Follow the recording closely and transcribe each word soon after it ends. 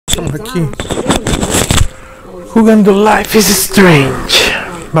Estamos aquí jugando Life is Strange.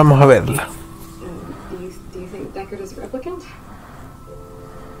 Vamos a verla. Do you think Deckard is a replicant?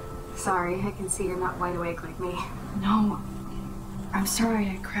 Sorry, I can see you're not wide awake like me. No, I'm sorry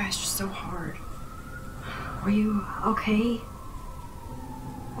I crashed so hard. Are you okay?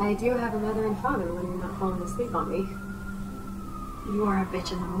 I do have a mother and father when you're not falling asleep on me. You are a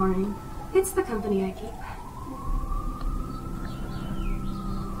bitch in the morning. It's the company I keep.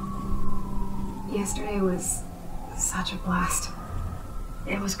 Yesterday was such a blast.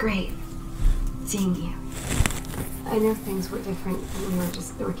 It was great seeing you. I know things were different when we were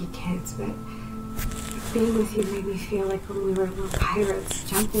just dorky kids, but being with you made me feel like when we were little pirates,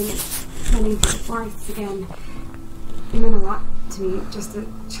 jumping and running through the forests again. It meant a lot to me just to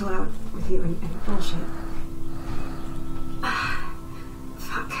chill out with you and bullshit.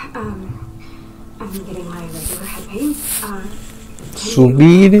 Fuck, I'm getting my regular head pains.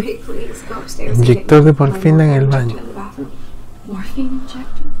 Subir inyector de morfina en el baño. Morphine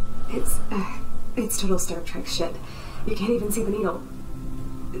injector? It's total Star Trek shit. You can't even see the needle.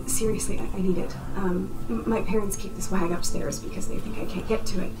 Seriously, I need it. My parents keep this wag upstairs because they think I can't get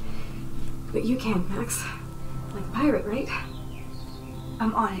to it. But you can, Max. Like a pirate, right?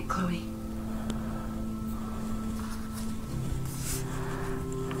 I'm on it, Chloe.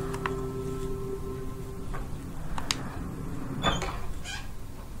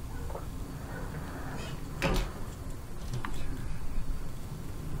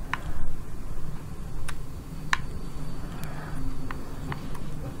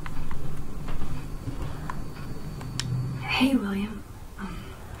 Hey, William.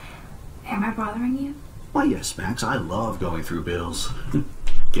 Am I bothering you? Why, yes, Max. I love going through bills.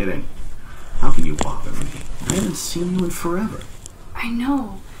 Kidding. How can you bother me? I haven't seen you in forever. I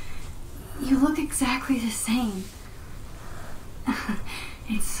know. You look exactly the same.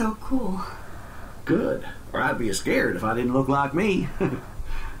 It's so cool. Good. Or I'd be scared if I didn't look like me.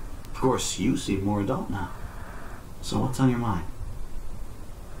 Of course, you seem more adult now. So what's on your mind?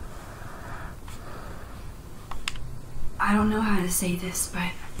 I don't know how to say this,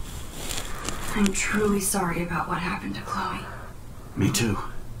 but I'm truly sorry about what happened to Chloe. Me too.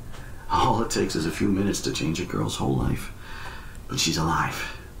 All it takes is a few minutes to change a girl's whole life. But she's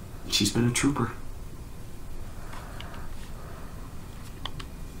alive. She's been a trooper.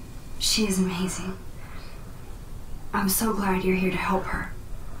 She is amazing. I'm so glad you're here to help her.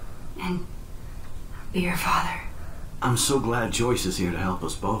 And be her father. I'm so glad Joyce is here to help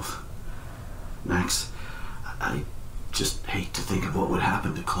us both. Max, I just hate to think of what would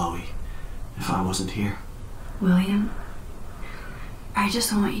happen to Chloe if I wasn't here. William, I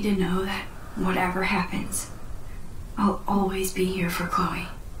just want you to know that whatever happens, I'll always be here for Chloe.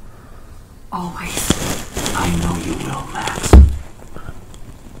 Always. I know you will, Max.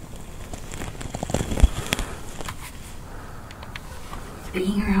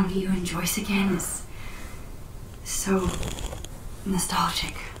 Being around you and Joyce again is so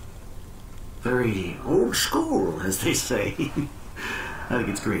nostalgic. Very old school, as they say. I think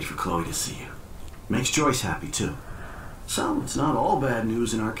it's great for Chloe to see you. Makes Joyce happy, too. So, it's not all bad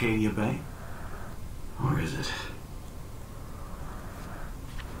news in Arcadia Bay. Or is it?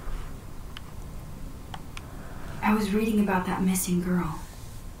 I was reading about that missing girl,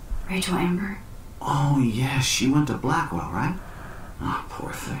 Rachel Amber. Oh, yeah, she went to Blackwell, right? Oh,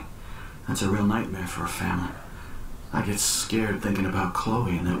 poor thing. That's a real nightmare for a family. I get scared thinking about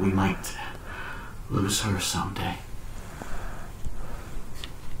Chloe and that we might lose her someday.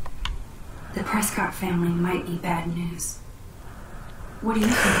 The Prescott family might be bad news. What do you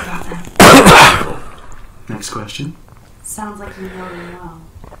think about them? Next question. Sounds like you know them well.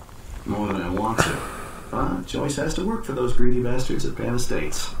 More than I want to. But Joyce has to work for those greedy bastards at Pan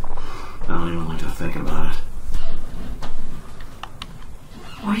Estates. I don't even like to think about it.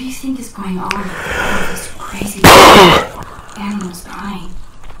 What do you think is going on with all this crazy animals dying?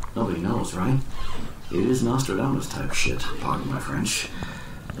 Nobody knows, right? It is Nostradamus type shit, pardon my French.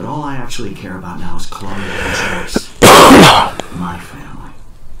 But all I actually care about now is Chloe and Joyce. My family.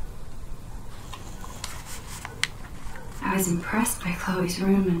 I was impressed by Chloe's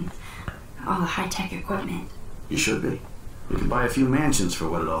room and all the high-tech equipment. You should be. You can buy a few mansions for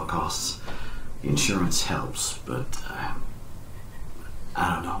what it all costs. Insurance helps, but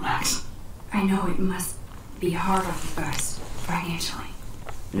I don't know, Max. I know it must be hard on you guys, financially.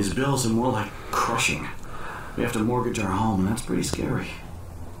 His bills are more like crushing. We have to mortgage our home, and that's pretty scary.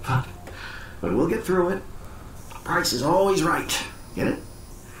 But we'll get through it. Price is always right. Get it?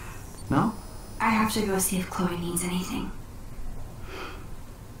 No? I have to go see if Chloe needs anything.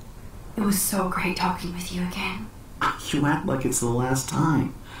 It was so great talking with you again. You act like it's the last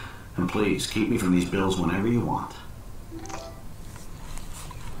time. And please, keep me from these bills whenever you want.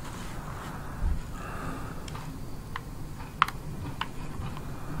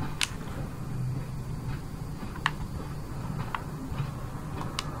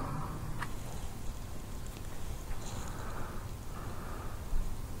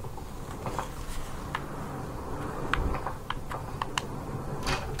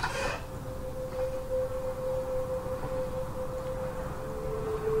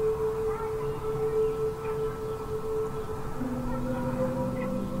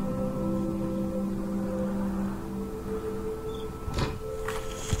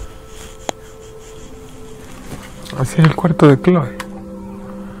 Así es el cuarto de Chloe.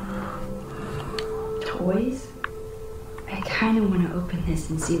 Toys? I kind of want to open this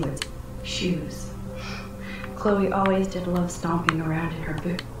and see what's shoes. Chloe always did love stomping around in her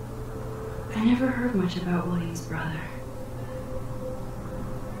boot. I never heard much about William's brother.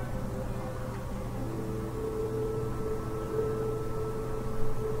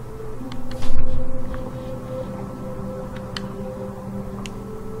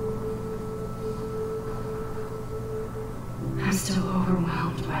 I'm still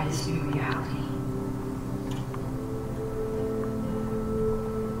overwhelmed by this new reality.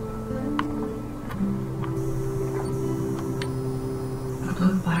 A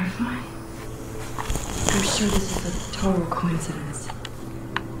blue butterfly? I'm sure this is a total coincidence.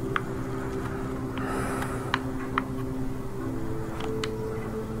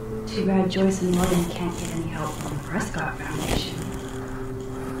 Too bad Joyce and Morgan can't get any help from the Prescott Foundation.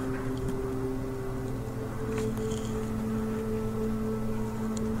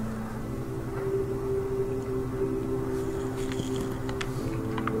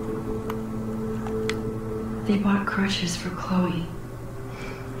 They bought crutches for Chloe,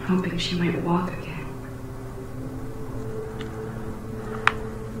 hoping she might walk again.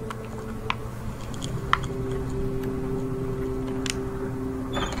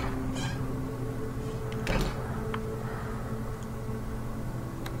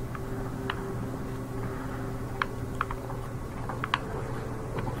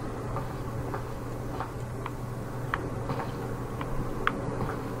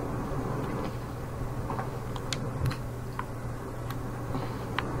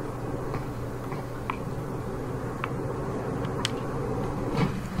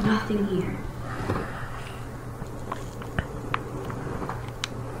 Nothing here.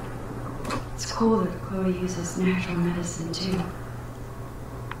 It's cool that Chloe uses natural medicine too.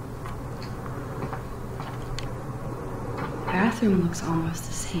 The bathroom looks almost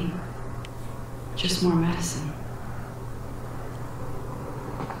the same, just more medicine.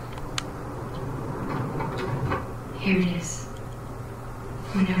 Here it is.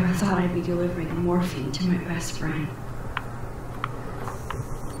 I never thought I'd be delivering morphine to my best friend.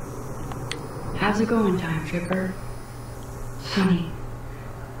 How's it going, Time Tripper? Funny,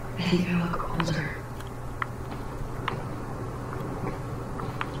 I think I look older.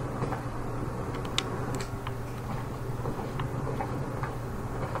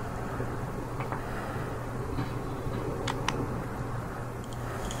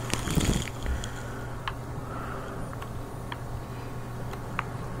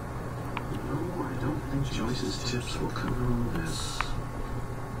 No, I don't think Joyce's tips will cover all this.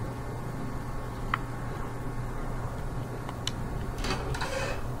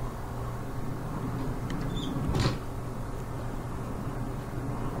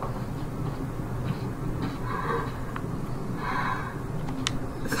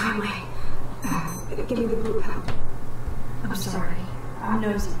 Give me the blue pill. I'm sorry. I'm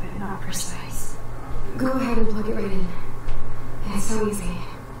nosy, but not precise. Go ahead and plug it right in. It's so easy.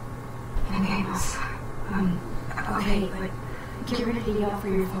 Anything else? Okay, but get ready to yell for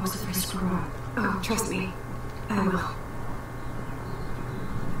your folks if I screw up. Oh, trust me. I will.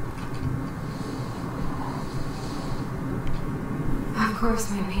 Of course,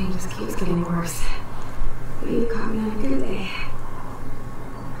 my pain just keeps getting worse. But you caught me on a good day.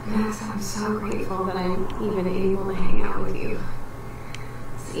 Max, I'm so grateful that I'm even able to hang out with you.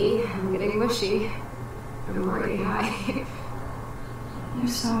 See, I'm getting mushy. I'm already high. You're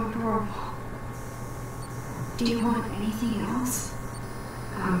so adorable. Do you want anything else?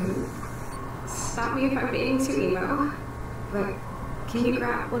 Stop me if I'm being too emo, but can you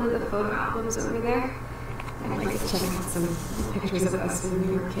grab one of the photo albums over there? I'd like to check out some pictures of us when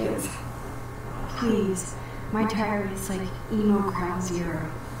we were kids. Please. My diary is like emo ground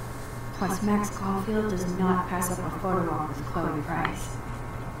zero. Plus, Max Caulfield does not pass up a photo op with Chloe Price.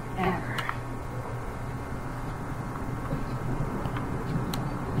 Ever.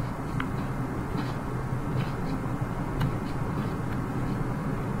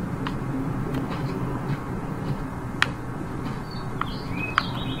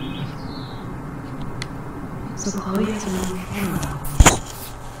 So Chloe has a new family.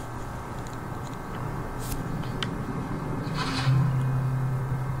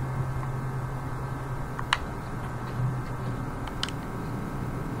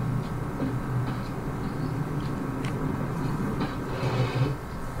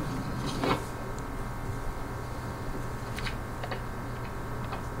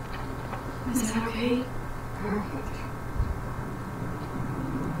 Is that okay? Perfect.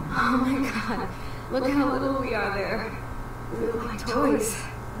 Oh my god. Look how little we are there. We look like toys.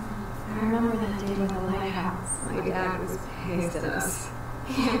 I remember that day by the lighthouse. My dad was pissed at us.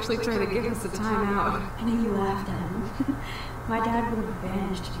 He actually tried to give us a time out. I know you laughed at him. My dad would have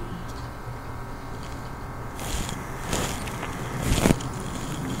banished me.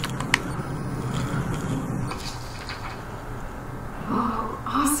 Oh,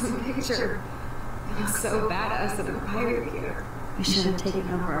 awesome picture. You look so badass in a pirate gear. We should have taken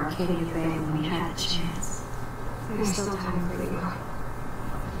over Arcadia Bay when we had the chance. There's still time for you.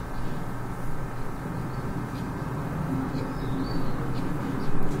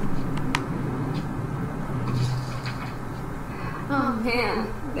 Oh man,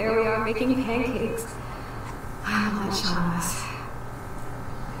 there we are making pancakes. Wow, that shot us.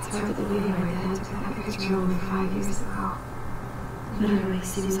 It's hard to believe my dad took that picture only 5 years ago. Literally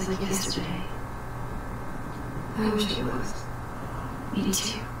seems like yesterday. I wish it was. Me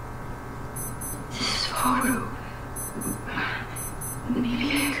too. This photo.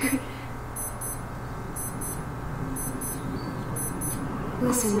 Maybe I could.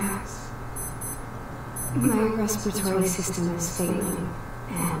 Listen, Max. My respiratory system is failing,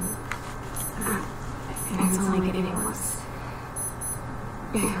 and it's only getting worse.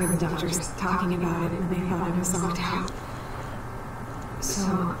 I heard the doctors talking about it, and they thought I was knocked out.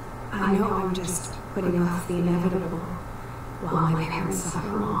 So I know I'm just putting off the inevitable while my parents suffer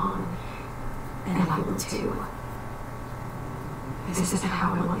along, and I will too. This isn't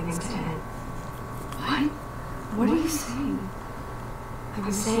how I want things to end. What? What are you saying?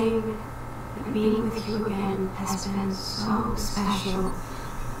 I'm saying that being with you again has been so special.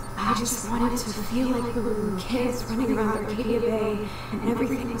 I just wanted to feel like we were kids running around Arcadia Bay and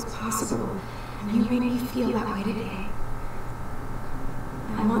everything was possible. And you made me feel that way today.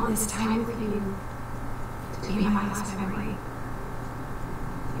 I want this time with you to be my last memory.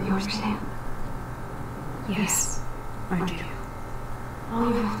 You understand? Yes, I do. All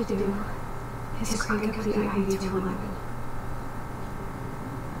you have to do is crank up the IV to 11.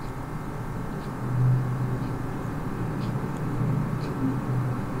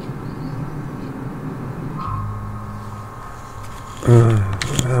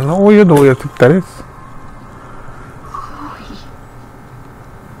 No, yo no voy a aceptar eso. Chloe.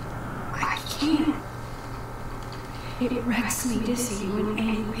 I can't. It wrecks me to see you in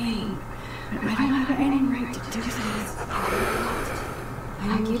any pain. But I don't have any right to do this.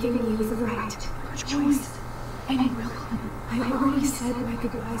 I'm giving you the right. Choice. Any will. I already said my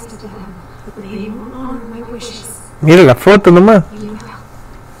goodbyes to them, but they won't honor my wishes. Mira la foto nomás. You will.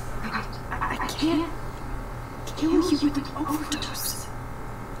 Right. I can't kill you with an overdose.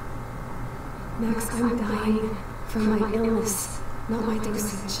 Max, I'm dying from my illness, not my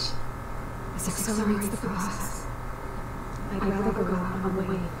dosage. This accelerates the process. I'd rather go out on a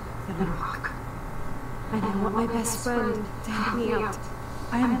wave than a rock. And I want my best friend to help me out.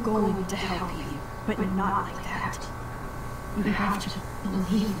 I am going to help you, but not like that. You have to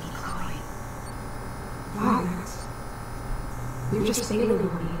believe me, Chloe. Why, Max? You're just failing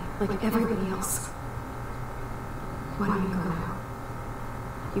on me, like everybody else. Why don't you go now?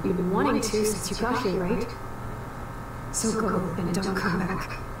 You've been wanting to since you got here, right? So go and don't come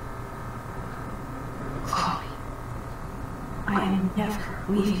back. Chloe, I am never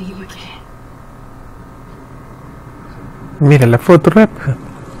leaving you again. Mira la foto rápida.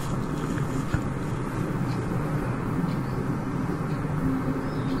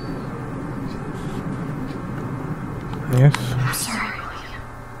 Yes. I'm sorry, William.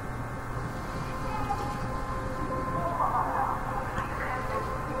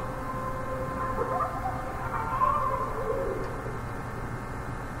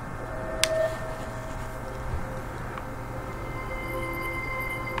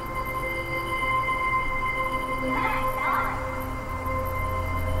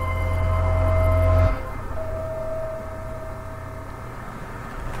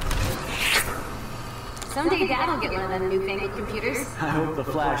 Someday Dad'll get one of them newfangled computers. I hope the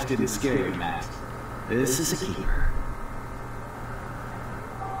flash didn't scare you, Matt. This is a keeper.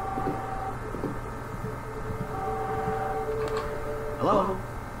 Hello?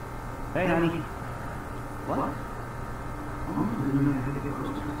 Hey, honey. What?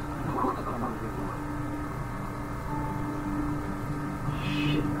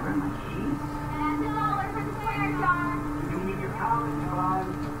 Shit, where are my keys? You need your college card.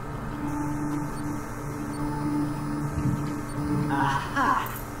 Aha!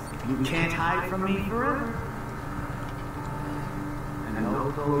 You can't hide from me forever. And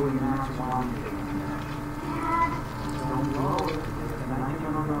no Chloe Max wanted to. Don't know. The night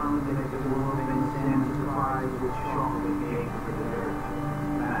came around and the world been standing surprised with chocolate cake for dessert.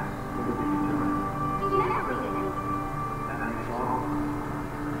 Max, what did you do? That's all.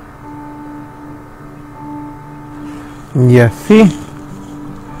 Y así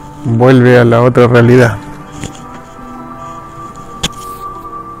vuelve a la otra realidad.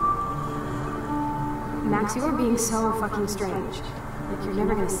 Max, you are being so fucking strange. Like you're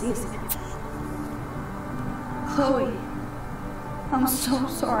never gonna see us again. Chloe, I'm so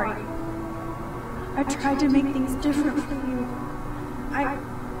sorry. I tried to make things different for you. I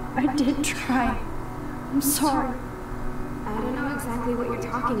did try. I'm sorry. I don't know exactly what you're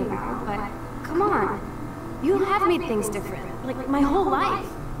talking about, but come on. You have made things different. Like my whole life.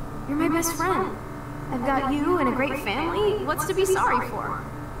 You're my best friend. I've got you and a great family. What's to be sorry for?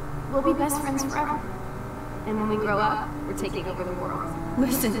 We'll be best friends forever. And when we grow up, we're taking over the world.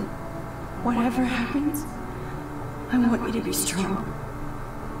 Listen, whatever happens, I want you to be strong.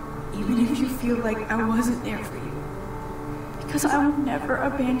 Even if you feel like I wasn't there for you. Because I will never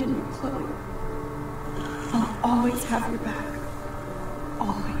abandon you, Chloe. I'll always have your back.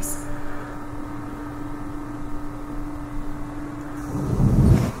 Always.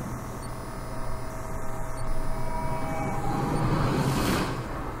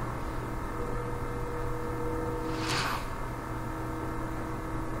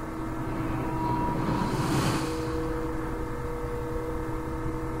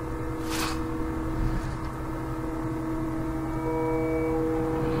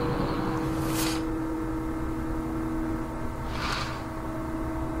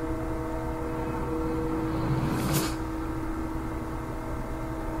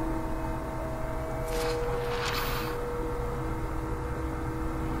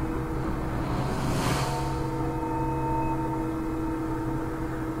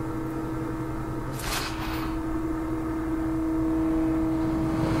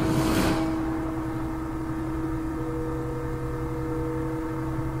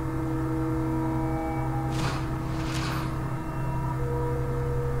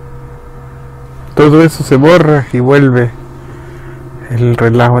 Todo eso se borra y vuelve el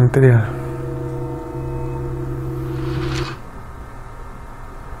relajo anterior.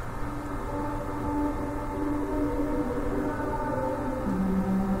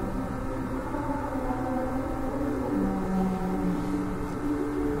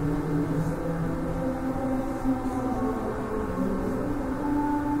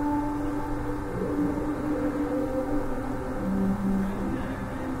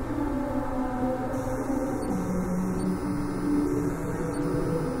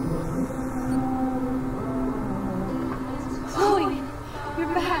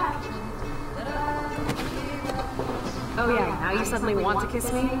 Oh yeah, now you suddenly want to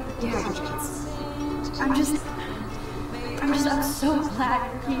kiss me? You have your chance. I'm so glad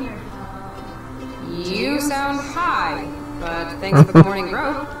you're here. You sound high, but thanks for the morning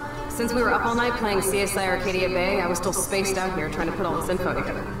growth. Since we were up all night playing CSI Arcadia Bay, I was still spaced out here trying to put all this info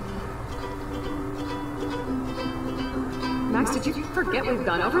together. Max, did you forget we've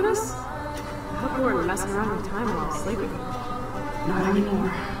gone over this? I hope you weren't messing around with time while I was sleeping. Not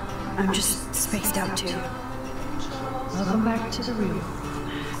anymore. I'm just spaced out too. Welcome back to the real world.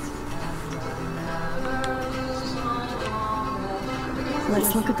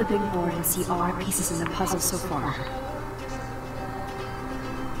 Let's look at the big board and see all our pieces in the puzzle so far.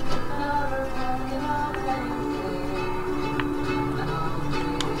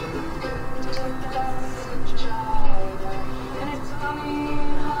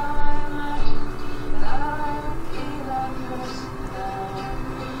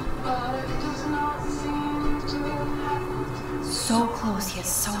 So close yet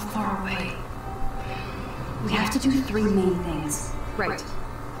so far away. We have to do three main things. Right.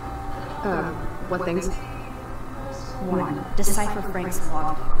 What things? 1. Decipher Frank's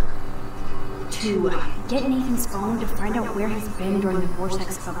logbook. 2. Get Nathan's phone to find out where he's been during the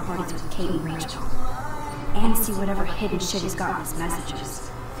Vortex Club parties with Kate and Rachel. And see whatever hidden shit he's got in his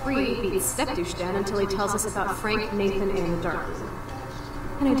messages. 3. Beat Stepdouche down until he tells us about Frank, Nathan, and the dark room.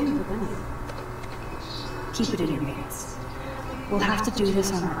 And I do have a gun. Keep it in your pants. We'll have to do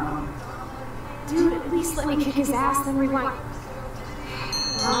this on our own. Dude, at least let me kick his ass, then rewind.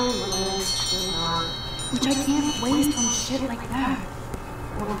 Which I can't waste on shit like that.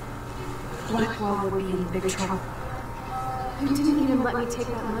 Or Blackwell would be in big trouble. You didn't even let me take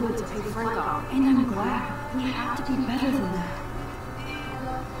that money to pay Frank off. And I'm glad. We have to be better than that.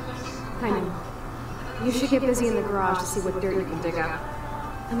 I know. You should get busy in the garage to see what dirt you can dig up.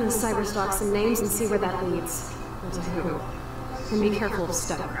 I'm gonna cyberstalk some names and see where that leads. And to who. And be careful of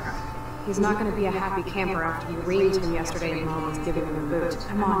Stucker. He's not gonna be a happy camper after you reamed him yesterday and Mom was giving him a boot.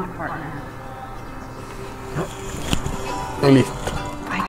 I'm on it, partner. Listo.